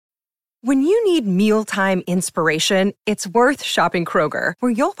When you need mealtime inspiration, it's worth shopping Kroger,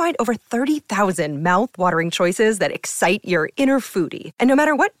 where you'll find over 30,000 mouth-watering choices that excite your inner foodie. And no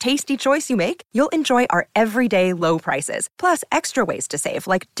matter what tasty choice you make, you'll enjoy our everyday low prices, plus extra ways to save,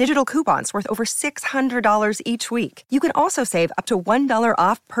 like digital coupons worth over $600 each week. You can also save up to $1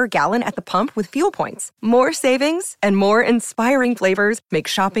 off per gallon at the pump with fuel points. More savings and more inspiring flavors make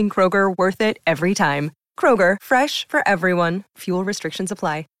shopping Kroger worth it every time. Kroger, fresh for everyone. Fuel restrictions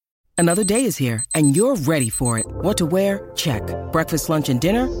apply. Another day is here, and you're ready for it. What to wear? Check. Breakfast, lunch, and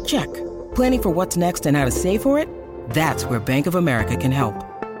dinner? Check. Planning for what's next and how to save for it? That's where Bank of America can help.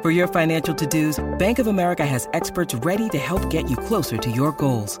 For your financial to-dos, Bank of America has experts ready to help get you closer to your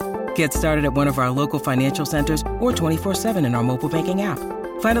goals. Get started at one of our local financial centers or 24/7 in our mobile banking app.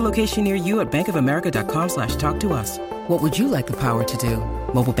 Find a location near you at bankofamerica.com/talktous. What would you like the power to do?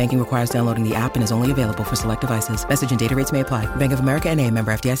 Mobile banking requires downloading the app and is only available for select devices. Message and data rates may apply. Bank of America N.A.,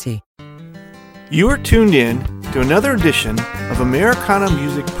 member FDIC. You are tuned in to another edition of Americana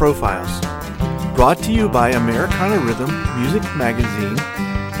Music Profiles, brought to you by Americana Rhythm Music Magazine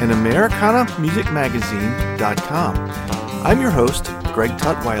and AmericanaMusicMagazine.com. I'm your host, Greg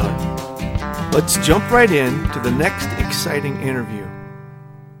Tutwiler. Let's jump right in to the next exciting interview.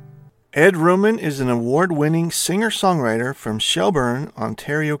 Ed Ruman is an award-winning singer-songwriter from Shelburne,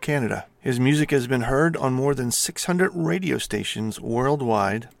 Ontario, Canada. His music has been heard on more than 600 radio stations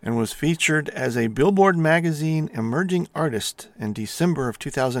worldwide and was featured as a Billboard Magazine Emerging Artist in December of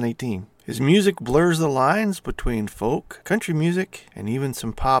 2018. His music blurs the lines between folk, country music, and even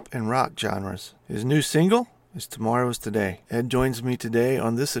some pop and rock genres. His new single is Tomorrow is Today. Ed joins me today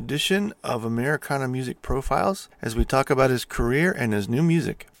on this edition of Americana Music Profiles as we talk about his career and his new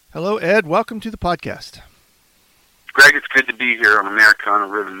music. Hello, Ed. Welcome to the podcast. Greg, it's good to be here on Americana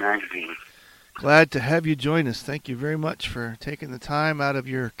Rhythm Magazine. Glad to have you join us. Thank you very much for taking the time out of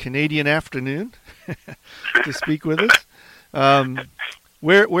your Canadian afternoon to speak with us.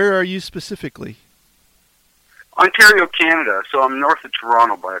 Where are you specifically? Ontario, Canada. So I'm north of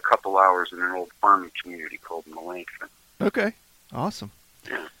Toronto by a couple hours in an old farming community called Melanchthon. Okay. Awesome.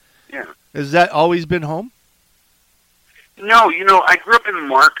 Yeah. Has that always been home? No, I grew up in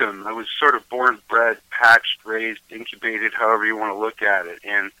Markham. I was sort of born, bred, hatched, raised, incubated, however you want to look at it,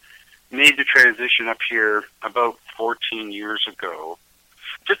 and made the transition up here about 14 years ago.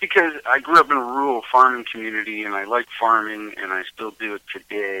 Just because I grew up in a rural farming community, and I like farming, and I still do it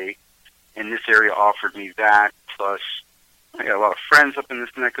today, and this area offered me that, plus I got a lot of friends up in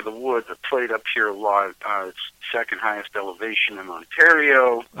this neck of the woods. I played up here a lot. It's second highest elevation in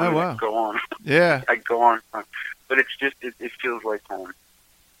Ontario. Oh, wow. Go on. Yeah. I go on. But it's just, it feels like home.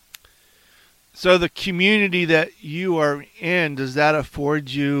 So the community that you are in, does that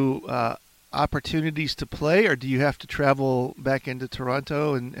afford you opportunities to play, or do you have to travel back into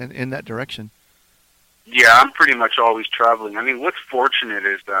Toronto and in that direction? Yeah, I'm pretty much always traveling. I mean, what's fortunate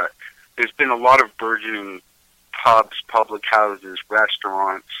is that there's been a lot of burgeoning pubs, public houses,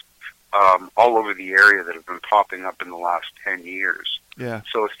 restaurants, all over the area that have been popping up in the last 10 years. Yeah.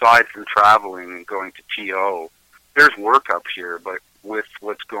 So aside from traveling and going to TO, there's work up here, but with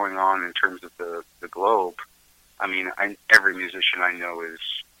what's going on in terms of the globe, I mean, every musician I know is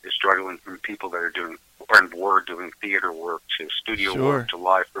struggling, from people that are doing or were doing theater work to studio work to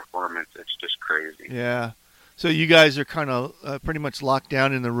live performance. It's just crazy. Yeah. So you guys are kind of pretty much locked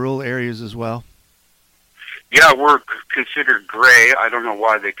down in the rural areas as well? Yeah, we're considered gray. I don't know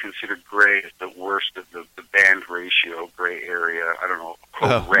why they consider gray as the worst of the band ratio, gray area. I don't know,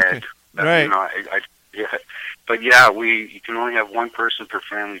 red. Right. Yeah. But yeah, you can only have one person per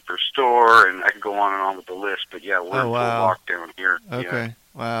family per store, and I could go on and on with the list. But yeah, we're in full lockdown here. Okay. Yeah.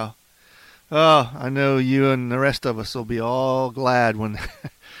 Wow. Oh, I know you and the rest of us will be all glad when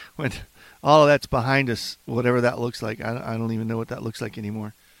when all of that's behind us, whatever that looks like. I don't even know what that looks like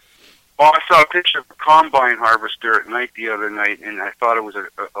anymore. Well, I saw a picture of a combine harvester at night the other night, and I thought it was a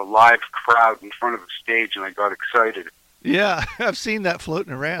live crowd in front of a stage, and I got excited. Yeah, I've seen that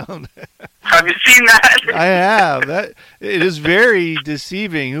floating around. Have you seen that? I have. It is very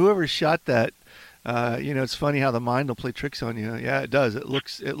deceiving. Whoever shot that, it's funny how the mind will play tricks on you. Yeah, it does. It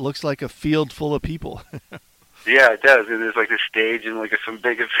looks like a field full of people. Yeah, it does. And there's like a stage and like some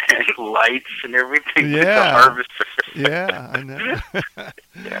big event, lights and everything. Yeah. With the harvester. Yeah, I know.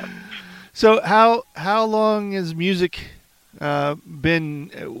 Yeah. So how long has music been?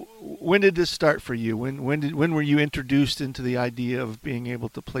 When did this start for you? When were you introduced into the idea of being able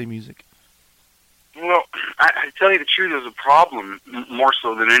to play music? Well, I tell you the truth, there's a problem more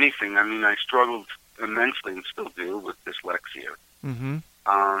so than anything. I mean, I struggled immensely and still do with dyslexia. Mm-hmm.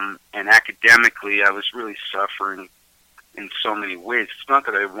 And academically, I was really suffering. in so many ways. It's not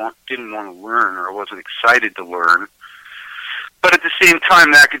that I didn't want to learn or I wasn't excited to learn, but at the same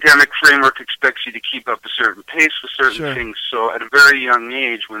time, the academic framework expects you to keep up a certain pace with certain things. So at a very young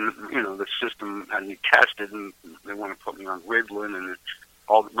age, when the system had me tested and they want to put me on Ritalin and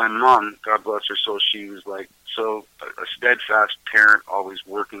my mom, God bless her soul, she was like a steadfast parent, always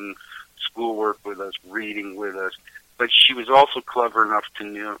working schoolwork with us, reading with us. But she was also clever enough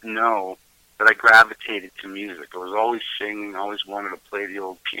to know that I gravitated to music. I was always singing, always wanted to play the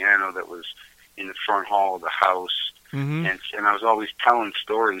old piano that was in the front hall of the house, and I was always telling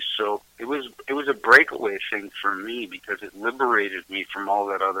stories. So it was a breakaway thing for me because it liberated me from all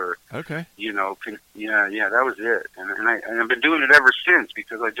that other. Okay. That was it, and I've been doing it ever since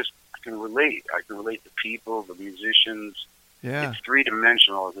because I can relate. I can relate to people, the musicians. Yeah. It's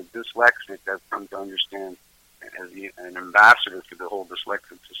three-dimensional. As a dyslexic, I've come to understand, as an ambassador for the whole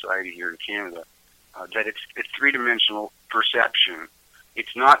dyslexic society here in Canada, that it's three-dimensional perception.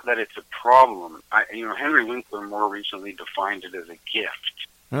 It's not that it's a problem. Henry Winkler more recently defined it as a gift.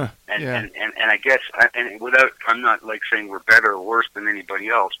 And I guess, I'm not like saying we're better or worse than anybody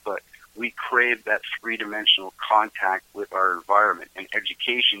else, but we crave that three-dimensional contact with our environment, and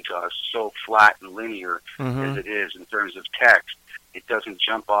education to us, so flat and linear as it is in terms of text, it doesn't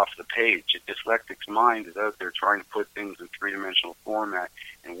jump off the page. A dyslexic's mind is out there trying to put things in three-dimensional format,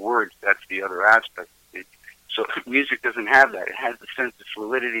 and words, that's the other aspect. So music doesn't have that. It has the sense of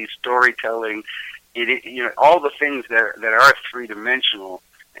fluidity, storytelling, all the things that are three-dimensional,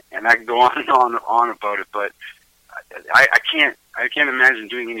 and I can go on and on about it, but I can't imagine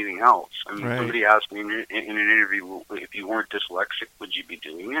doing anything else. I mean, Somebody asked me in an interview, if you weren't dyslexic, would you be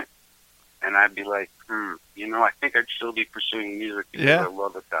doing it? And I'd be like, I think I'd still be pursuing music because I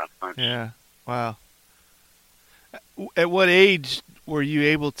love it that much. Yeah. Wow. At what age were you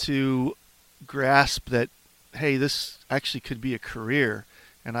able to grasp that, hey, this actually could be a career,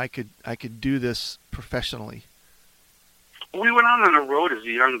 and I could do this professionally? We went out on the road as a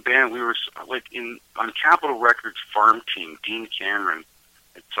young band. We were on Capitol Records farm team. Dean Cameron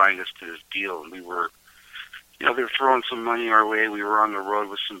had signed us to this deal, and we were, they were throwing some money our way. We were on the road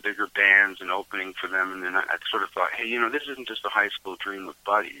with some bigger bands and opening for them. And then I sort of thought, hey, this isn't just a high school dream with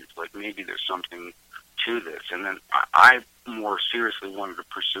buddies. Like, maybe there's something to this. And then I more seriously wanted to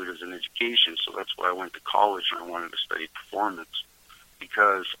pursue it as an education. So that's why I went to college, and I wanted to study performance,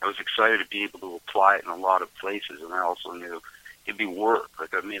 because I was excited to be able to apply it in a lot of places, and I also knew it'd be work.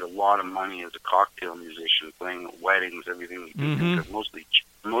 Like, I've made a lot of money as a cocktail musician, playing at weddings, everything we do,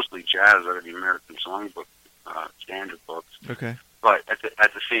 mostly jazz out of the American Songbook standard books. Okay. But at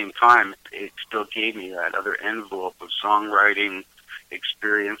the same time, it still gave me that other envelope of songwriting,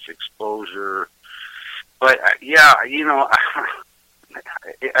 experience, exposure. But at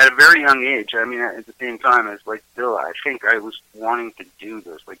a very young age, I mean, at the same time, it's like, still, I think I was wanting to do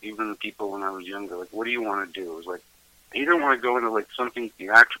this. Like, even the people when I was younger, like, what do you want to do? It was like, I either want to go into, like, something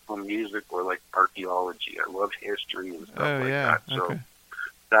theatrical music or, like, archaeology. I love history and stuff that. So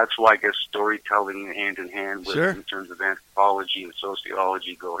that's why I guess storytelling hand in hand with, in terms of anthropology and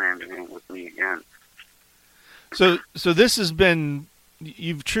sociology, go hand in hand with me again. So this has been,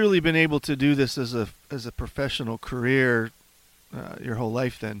 you've truly been able to do this as a professional career your whole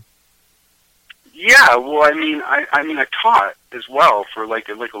life, then? Yeah, well, I mean, I taught as well for like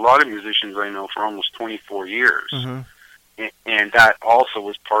a lot of musicians I know for almost 24 years, and that also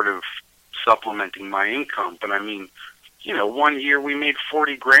was part of supplementing my income. But I mean, one year we made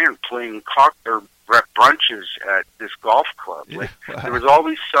 $40,000 playing brunches at this golf club. Like, there was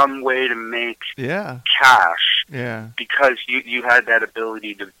always some way to make cash, because you had that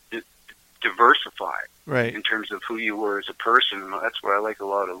ability to diversify, in terms of who you were as a person. And that's what I like a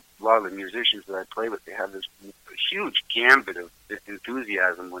lot of the musicians that I play with. They have this huge gambit of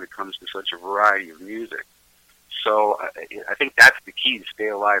enthusiasm when it comes to such a variety of music. So I think that's the key to stay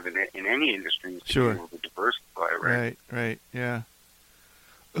alive in any industry, is to be able to diversify, Right, yeah.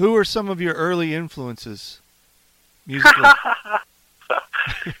 Who are some of your early influences musically?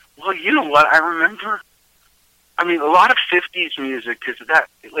 Well, you know what? I remember, a lot of 50s music, because that,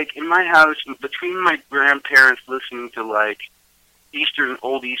 like, in my house, between my grandparents listening to, like,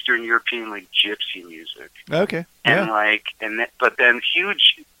 old Eastern European, like, gypsy music. Okay. And, but then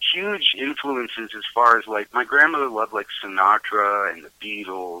huge influences as far as, like, my grandmother loved, like, Sinatra and the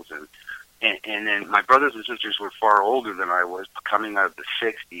Beatles, and then my brothers and sisters were far older than I was, coming out of the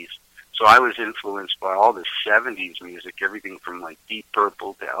 60s. So I was influenced by all the 70s music, everything from, like, Deep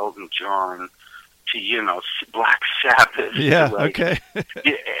Purple to Elton John Black Sabbath. Yeah, to, like, okay.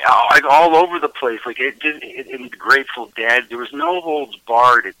 like all over the place. Like in Grateful Dead, there was no holds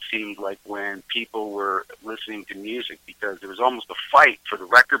barred. It seemed like when people were listening to music, because there was almost a fight for the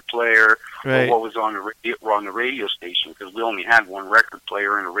record player Right. or what was on the radio station, because we only had one record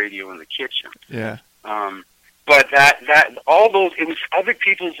player and a radio in the kitchen. Yeah. But that all those, it was other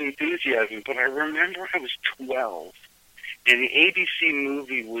people's enthusiasm. But I remember I was 12, and the ABC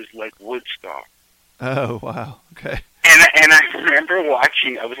movie was like Woodstock. Oh, wow. Okay. And I remember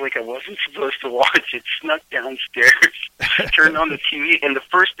watching. I was like, I wasn't supposed to watch it. Snuck downstairs, turned on the TV, and the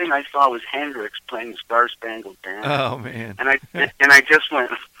first thing I saw was Hendrix playing the Star Spangled Banner. Oh, man. And I just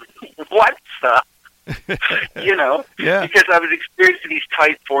went, what the? Yeah. Because I was experiencing these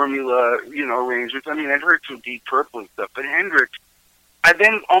tight formula, arrangements. I mean, I'd heard some Deep Purple and stuff, but Hendrix, I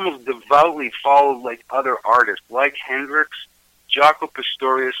then almost devoutly followed like other artists, like Hendrix. Jaco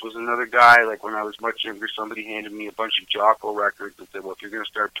Pastorius was another guy. Like when I was much younger, somebody handed me a bunch of Jaco records and said, "Well, if you're going to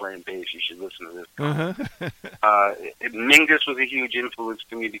start playing bass, you should listen to this guy." Mingus was a huge influence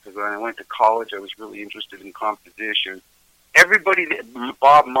to me, because when I went to college, I was really interested in composition. Everybody,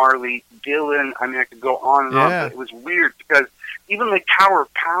 Bob Marley, Dylan, I mean, I could go on and on, but it was weird because even like Tower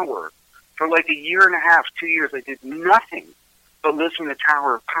of Power, for like a year and a half, 2 years, I did nothing but listen to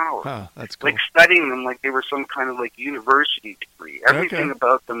Tower of Power. Oh, that's cool. Like studying them like they were some kind of like university degree. Everything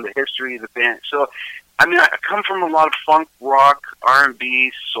about them, the history of the band. So, I mean, I come from a lot of funk, rock,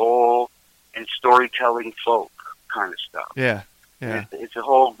 R&B, soul, and storytelling folk kind of stuff. Yeah. Yeah. It's a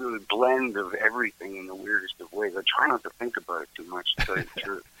whole blend of everything in the weirdest of ways. I try not to think about it too much, to tell you the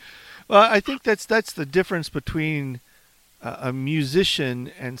truth. Well, I think that's the difference between a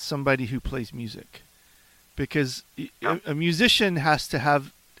musician and somebody who plays music, because a musician has to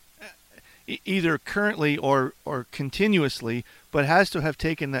have either currently or continuously, but has to have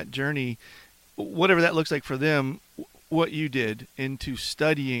taken that journey, whatever that looks like for them, what you did, into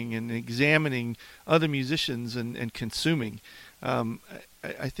studying and examining other musicians and consuming.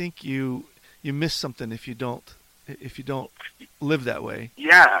 I think you miss something if you don't live that way.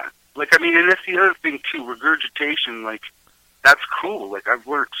 Yeah, like I mean, and that's the other thing too. Regurgitation, like that's cool. Like I've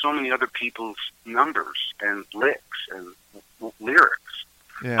worked so many other people's numbers and licks and lyrics,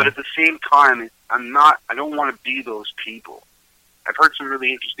 but at the same time, I don't want to be those people. I've heard some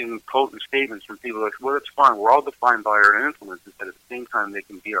really interesting and potent statements from people like, "Well, it's fine. We're all defined by our influences, but at the same time, they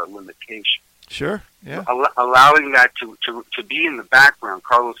can be our limitation." Sure. Yeah. Allowing that to be in the background.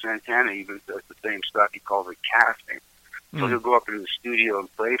 Carlos Santana even says the same stuff. He calls it casting. So he'll go up into the studio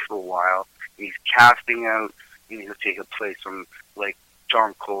and play for a while. And he's casting out. He'll play some like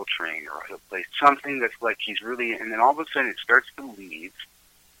John Coltrane, or he'll play something that's like he's really. And then all of a sudden it starts to leave,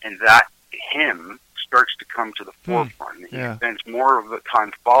 and that him starts to come to the forefront. And he spends more of the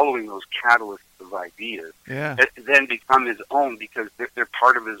time following those catalysts of ideas that then become his own, because they're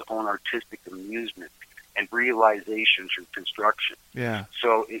part of his own artistic amusement and realization through construction. Yeah.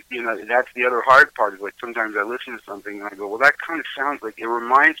 So, that's the other hard part, is like sometimes I listen to something and I go, well, that kind of sounds like, it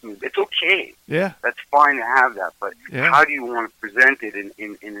reminds me, it's okay. Yeah. That's fine to have that, but how do you want to present it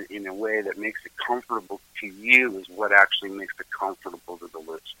in a way that makes it comfortable to you is what actually makes it comfortable to the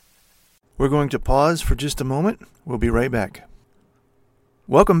listener. We're going to pause for just a moment. We'll be right back.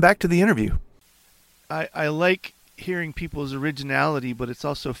 Welcome back to the interview. I like hearing people's originality, but it's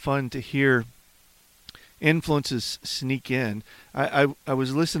also fun to hear influences sneak in. I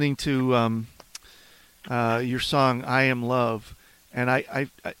was listening to your song "I Am Love," and I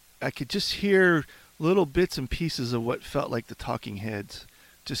could just hear little bits and pieces of what felt like the Talking Heads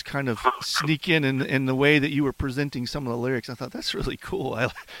just kind of sneak in the way that you were presenting some of the lyrics. I thought that's really cool.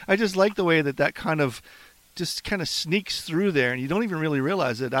 I just like the way that kind of just kind of sneaks through there, and you don't even really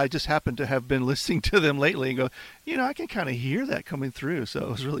realize it. I just happen to have been listening to them lately and go, I can kind of hear that coming through. So it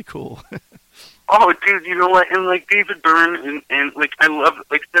was really cool. Oh, dude, you know what? And like David Byrne, and like I love,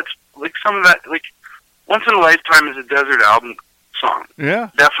 like that's like some of that, like Once in a Lifetime is a desert album song. Yeah,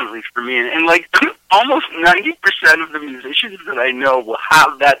 definitely for me. And like almost 90% of the musicians that I know will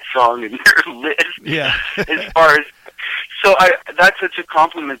have that song in their list. Yeah. As far as that's such a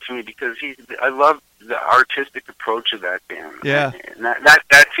compliment to me, because I love the artistic approach of that band. Yeah. And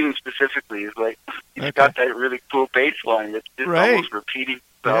that tune specifically is like, it's got that really cool bass line that's just almost repeating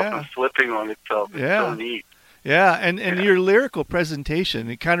itself and flipping on itself. It's so neat. Yeah, and your lyrical presentation,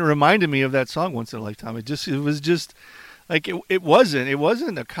 it kind of reminded me of that song Once in a Lifetime. It was just like it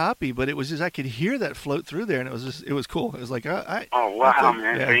wasn't a copy, but it was just, I could hear that float through there, and it was cool. It was like man,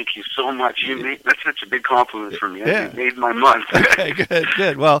 thank you so much. That's such a big compliment for me. It made my month. Okay,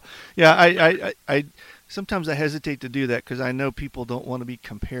 good. Well, yeah, I sometimes I hesitate to do that because I know people don't want to be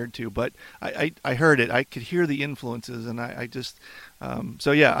compared to. But I heard it. I could hear the influences, and I just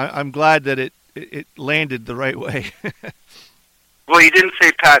so yeah. I'm glad that it landed the right way. Well, you didn't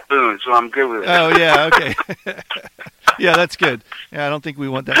say Pat Boone, so I'm good with it. Oh yeah, okay. Yeah, that's good. Yeah, I don't think we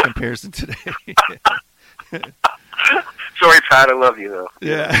want that comparison today. Sorry, Pat. I love you though.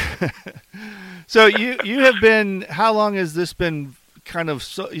 Yeah. So you have been. How long has this been? Kind of.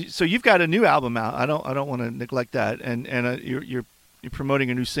 So you've got a new album out. I don't want to neglect that. And you're promoting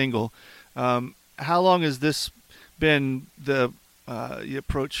a new single. How long has this been the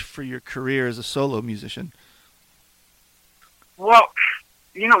approach for your career as a solo musician? Well,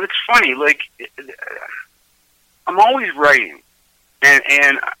 it's funny. Like, I'm always writing,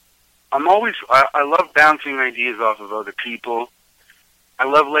 and I'm always. I love bouncing ideas off of other people. I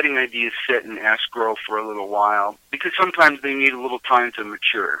love letting ideas sit in escrow for a little while because sometimes they need a little time to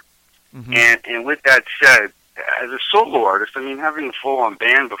mature. Mm-hmm. And with that said, as a solo artist, I mean, having a full-on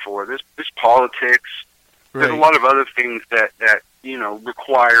band before, there's politics. Right. There's a lot of other things that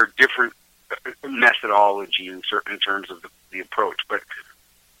require different methodology in terms of the approach. But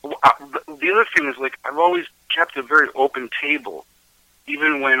the other thing is, like, I've always kept a very open table,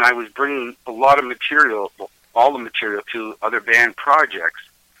 even when I was bringing a lot of material, all the material to other band projects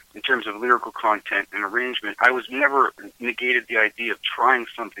in terms of lyrical content and arrangement. I was never negated the idea of trying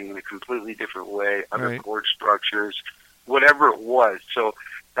something in a completely different way, other chord structures, whatever it was. So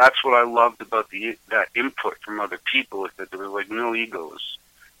that's what I loved about that input from other people, is that there was like no egos.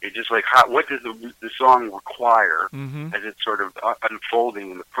 It's just like, what does the song require as it's sort of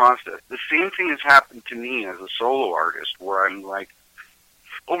unfolding in the process. The same thing has happened to me as a solo artist, where I'm like,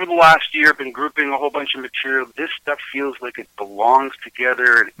 over the last year, I've been grouping a whole bunch of material. This stuff feels like it belongs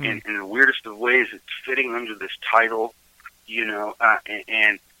together, and in the weirdest of ways, it's fitting under this title,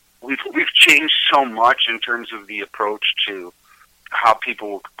 and we've changed so much in terms of the approach to how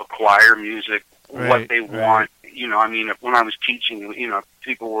people acquire music, what they want. I mean, when I was teaching,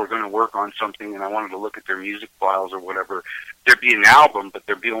 people were going to work on something and I wanted to look at their music files or whatever, there'd be an album, but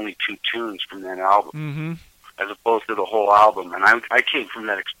there'd be only 2 tunes from that album. As opposed to the whole album. And I came from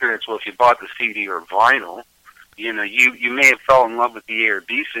that experience. Well, if you bought the CD or vinyl, you may have fell in love with the A or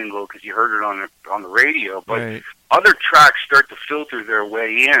B single because you heard it on the radio, but other tracks start to filter their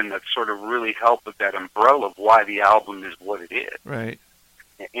way in that sort of really help with that umbrella of why the album is what it is. Right.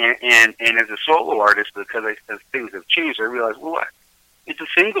 And as a solo artist, because as things have changed, I realized, well, it's a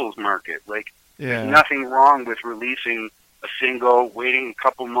singles market. Like, there's nothing wrong with releasing a single, waiting a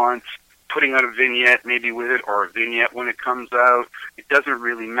couple months, putting out a vignette maybe with it, or a vignette when it comes out. It doesn't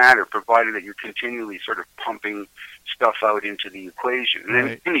really matter, provided that you're continually sort of pumping stuff out into the equation. And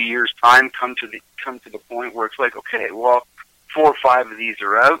then in a year's time, come to the point where it's like, okay, well, 4 or 5 of these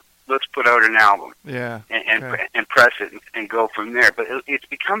are out. Let's put out an album. And press it and go from there. But it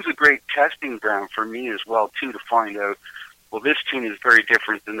becomes a great testing ground for me as well too, to find out, well, this tune is very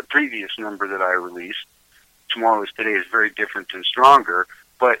different than the previous number that I released. Tomorrow is Today is very different and stronger.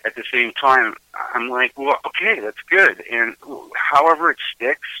 But at the same time, I'm like, well, okay, that's good. And however it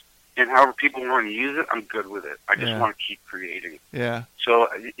sticks and however people want to use it, I'm good with it. I just want to keep creating. Yeah. So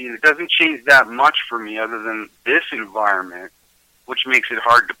it doesn't change that much for me, other than this environment, which makes it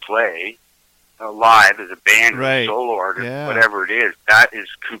hard to play live as a band or a solo artist, whatever it is. That has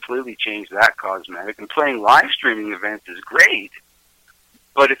completely changed that cosmetic. And playing live streaming events is great,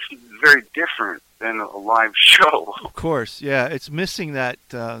 but it's very different than a live show. Of course, yeah. It's missing that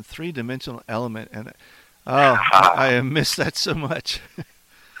 3-dimensional element, and I miss that so much.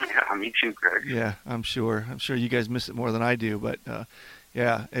 Yeah, me too, Greg. Yeah, I'm sure you guys miss it more than I do, but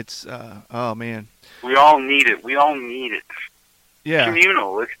it's oh man. We all need it. Yeah.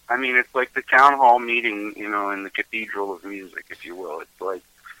 Communal. It's like the town hall meeting, in the cathedral of music, if you will. It's like,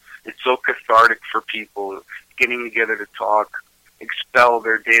 it's so cathartic for people getting together to talk, expel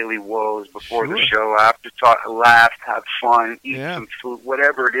their daily woes before the show, after talk, laugh, have fun, eat some food,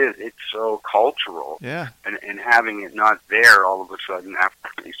 whatever it is. It's so cultural. Yeah. And having it not there all of a sudden after,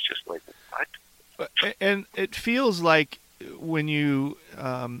 it's just like, what? And it feels like when you,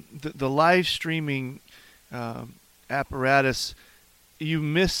 the live streaming apparatus, you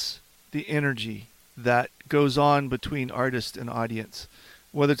miss the energy that goes on between artist and audience.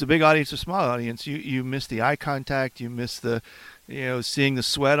 Whether it's a big audience or small audience, you miss the eye contact, you miss the, seeing the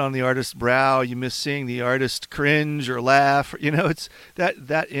sweat on the artist's brow, you miss seeing the artist cringe or laugh. It's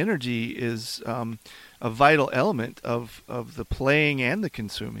that energy is a vital element of the playing and the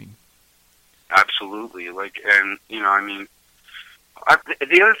consuming. Absolutely. The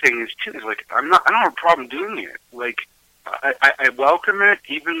other thing is too, is like, I don't have a problem doing it. Like, I welcome it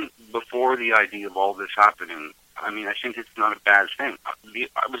even before the idea of all this happening. I mean, I think it's not a bad thing.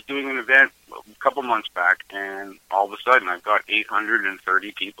 I was doing an event a couple months back, and all of a sudden I've got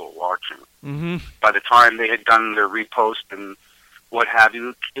 830 people watching. Mm-hmm. By the time they had done their repost and what have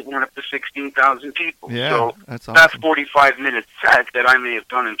you, it went up to 16,000 people. Yeah, so that's awesome. that 45-minute set that I may have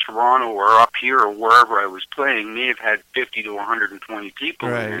done in Toronto or up here or wherever I was playing may have had 50 to 120 people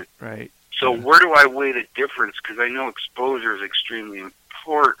in it. Right. So where do I weigh the difference? Because I know exposure is extremely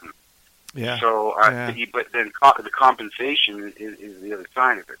important. Yeah. So, but then the compensation is the other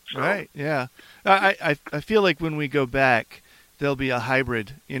side of it. So. Right. Yeah. I feel like when we go back, there'll be a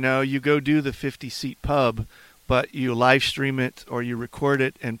hybrid. You know, you go do the 50-seat pub, but you live stream it or you record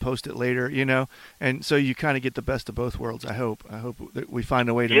it and post it later. You know, and so you kind of get the best of both worlds. I hope that we find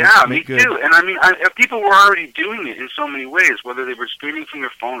a way to make good. Me too. And I mean, people were already doing it in so many ways. Whether they were streaming from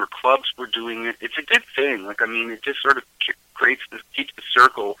their phone or clubs were doing it, it's a good thing. Like, I mean, it just sort of keeps the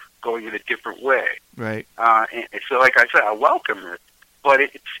circle going in a different way. Right. And so, like I said, I welcome it, but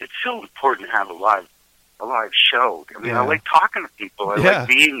it's so important to have a live show. I mean, I like talking to people. I like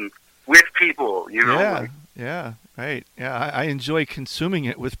being with people. You know. Yeah. Right. Yeah. I enjoy consuming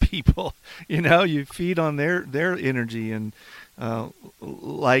it with people. You know, you feed on their energy and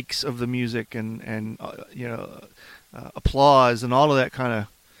likes of the music and you know, applause and all of that kind of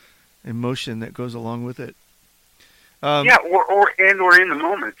emotion that goes along with it. Or in the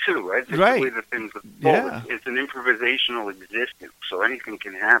moment too, right? That's right. The way the things unfold. It's an improvisational existence, so anything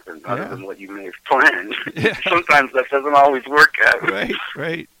can happen other than what you may have planned. Sometimes that doesn't always work out.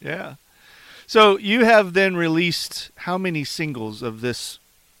 Right. Yeah. So you have then released how many singles of this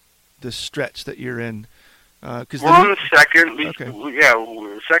stretch that you're in? We're on the second.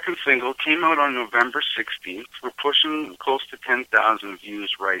 The second single came out on November 16th. We're pushing close to 10,000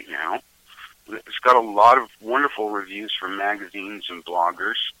 views right now. It's got a lot of wonderful reviews from magazines and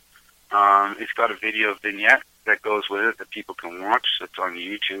bloggers. It's got a video vignette that goes with it that people can watch. It's on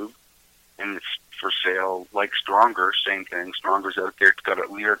YouTube, and it's for sale. Like Stronger, same thing. Stronger's out there. It's got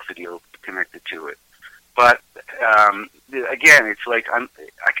a lyric video connected to it. But again, it's like I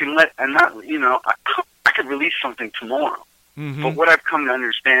could release something tomorrow. Mm-hmm. But what I've come to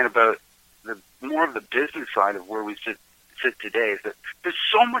understand about more of the business side of where we sit today is that there's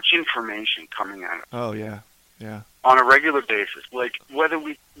so much information coming at us. Oh yeah. On a regular basis, like whether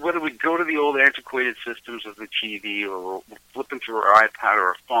we go to the old antiquated systems of the TV or we're flipping through our iPad or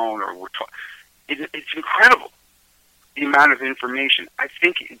our phone or it's incredible the amount of information. I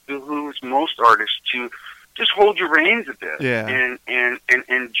think it behooves most artists to just hold your reins a bit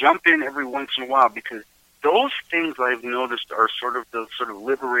and jump in every once in a while, because those things I've noticed are sort of those sort of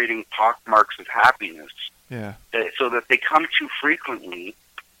liberating pockmarks of happiness. Yeah. So that they come too frequently,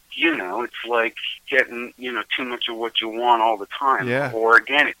 you know, it's like getting, you know, too much of what you want all the time. Yeah. Or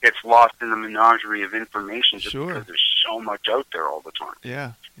again, it gets lost in the menagerie of information just because there's so much out there all the time.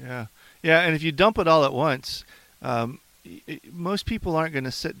 Yeah. And if you dump it all at once, most people aren't going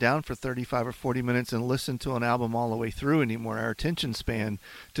to sit down for 35 or 40 minutes and listen to an album all the way through anymore. Our attention span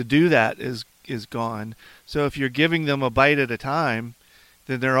to do that is gone. So if you're giving them a bite at a time,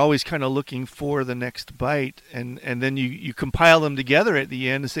 then they're always kind of looking for the next bite, and then you compile them together at the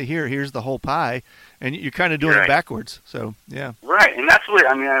end and say, here's the whole pie, and you're kind of doing it backwards. So yeah, right. And that's what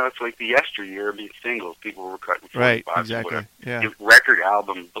I mean. It's like the yesteryear, these singles, people were cutting 40 bucks. Exactly. Yeah. The record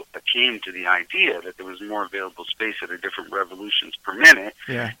album came to the idea that there was more available space at a different revolutions per minute,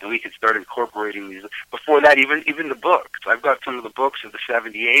 and we could start incorporating these. Before that, even the books. I've got some of the books of the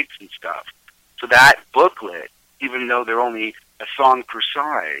 78s and stuff. So that booklet, even though they're only a song per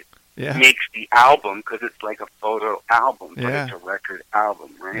side, makes the album, because it's like a photo album, but it's a record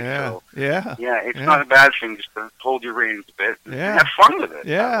album, right? So, it's not a bad thing just to hold your reins a bit and have fun with it.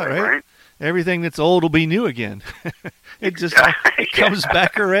 Yeah, right? Everything that's old will be new again. It just comes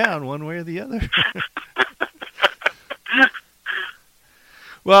back around one way or the other.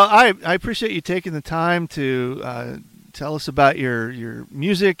 Well, I appreciate you taking the time to tell us about your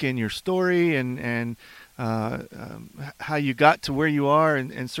music and your story and how you got to where you are,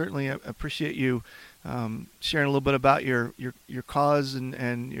 and certainly I appreciate you sharing a little bit about your cause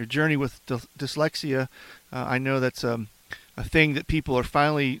and your journey with dyslexia. I know that's a thing that people are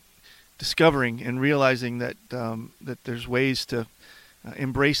finally discovering and realizing that there's ways to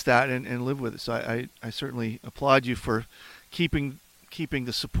embrace that and live with it. So I certainly applaud you for keeping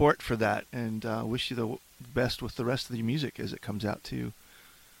the support for that, and wish you the best with the rest of the music as it comes out too.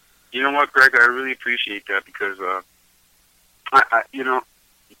 You know what, Greg? I really appreciate that, because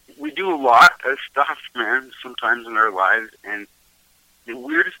we do a lot of stuff, man, sometimes in our lives, and the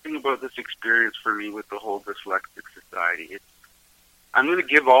weirdest thing about this experience for me with the whole Dyslexic Society, I'm going to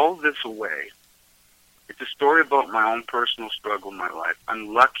give all of this away. It's a story about my own personal struggle in my life.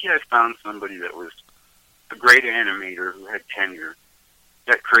 I'm lucky I found somebody that was a great animator who had tenure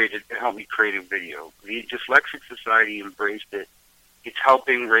that helped me create a video. The Dyslexic Society embraced it. It's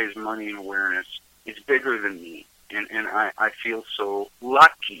helping raise money and awareness. It's bigger than me. And I feel so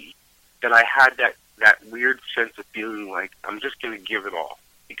lucky that I had that weird sense of feeling like I'm just going to give it all.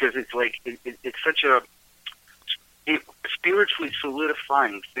 Because it's like, it's such a spiritually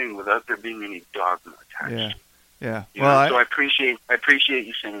solidifying thing without there being any dogma attached. Yeah. Well, so I appreciate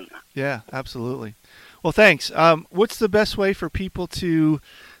you saying that. Yeah, absolutely. Well, thanks. What's the best way for people to,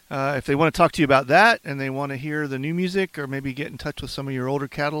 if they want to talk to you about that and they want to hear the new music or maybe get in touch with some of your older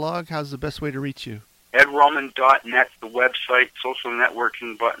catalog, how's the best way to reach you? EdRoman.net's the website. Social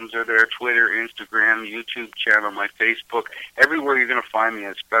networking buttons are there. Twitter, Instagram, YouTube channel, my Facebook. Everywhere you're going to find me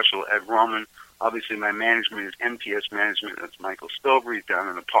as Special Ed Roman. Obviously, my management is NPS Management. That's Michael Stover. He's down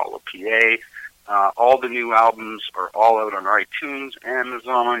in Apollo, PA. All the new albums are all out on iTunes,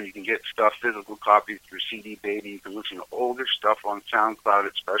 Amazon. You can get stuff, physical copies through CD Baby. You can listen to older stuff on SoundCloud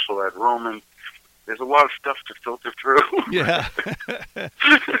at Special Ed Roman. There's a lot of stuff to filter through. Yeah.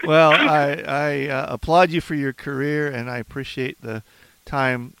 Well, I applaud you for your career, and I appreciate the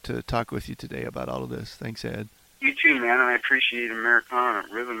time to talk with you today about all of this. Thanks, Ed. You too, man, and I appreciate Americana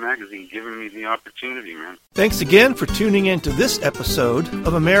Rhythm Magazine giving me the opportunity, man. Thanks again for tuning in to this episode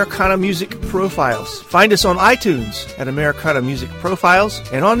of Americana Music Profiles. Find us on iTunes at Americana Music Profiles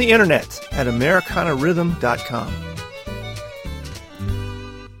and on the internet at AmericanaRhythm.com.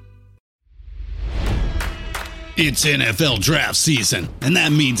 It's NFL draft season, and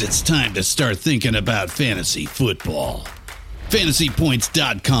that means it's time to start thinking about fantasy football.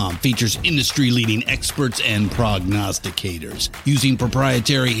 FantasyPoints.com features industry-leading experts and prognosticators using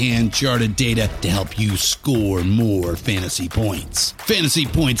proprietary hand-charted data to help you score more fantasy points.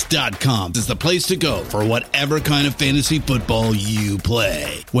 FantasyPoints.com is the place to go for whatever kind of fantasy football you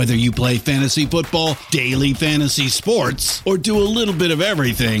play. Whether you play fantasy football, daily fantasy sports, or do a little bit of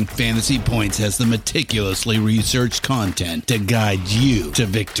everything, Fantasy Points has the meticulously researched content to guide you to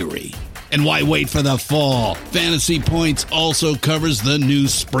victory. And why wait for the fall? Fantasy Points also covers the new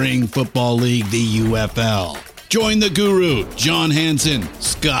spring football league, the UFL. Join the guru, John Hansen,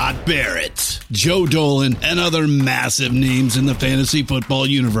 Scott Barrett, Joe Dolan, and other massive names in the fantasy football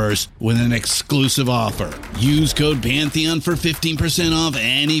universe with an exclusive offer. Use code Pantheon for 15% off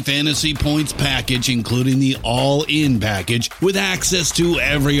any Fantasy Points package, including the all-in package, with access to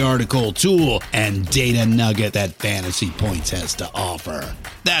every article, tool, and data nugget that Fantasy Points has to offer.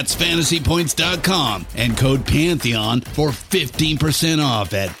 That's FantasyPoints.com and code Pantheon for 15%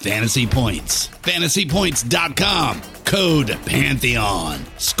 off at Fantasy Points. FantasyPoints.com, code Pantheon.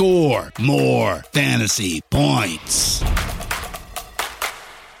 Score more fantasy points.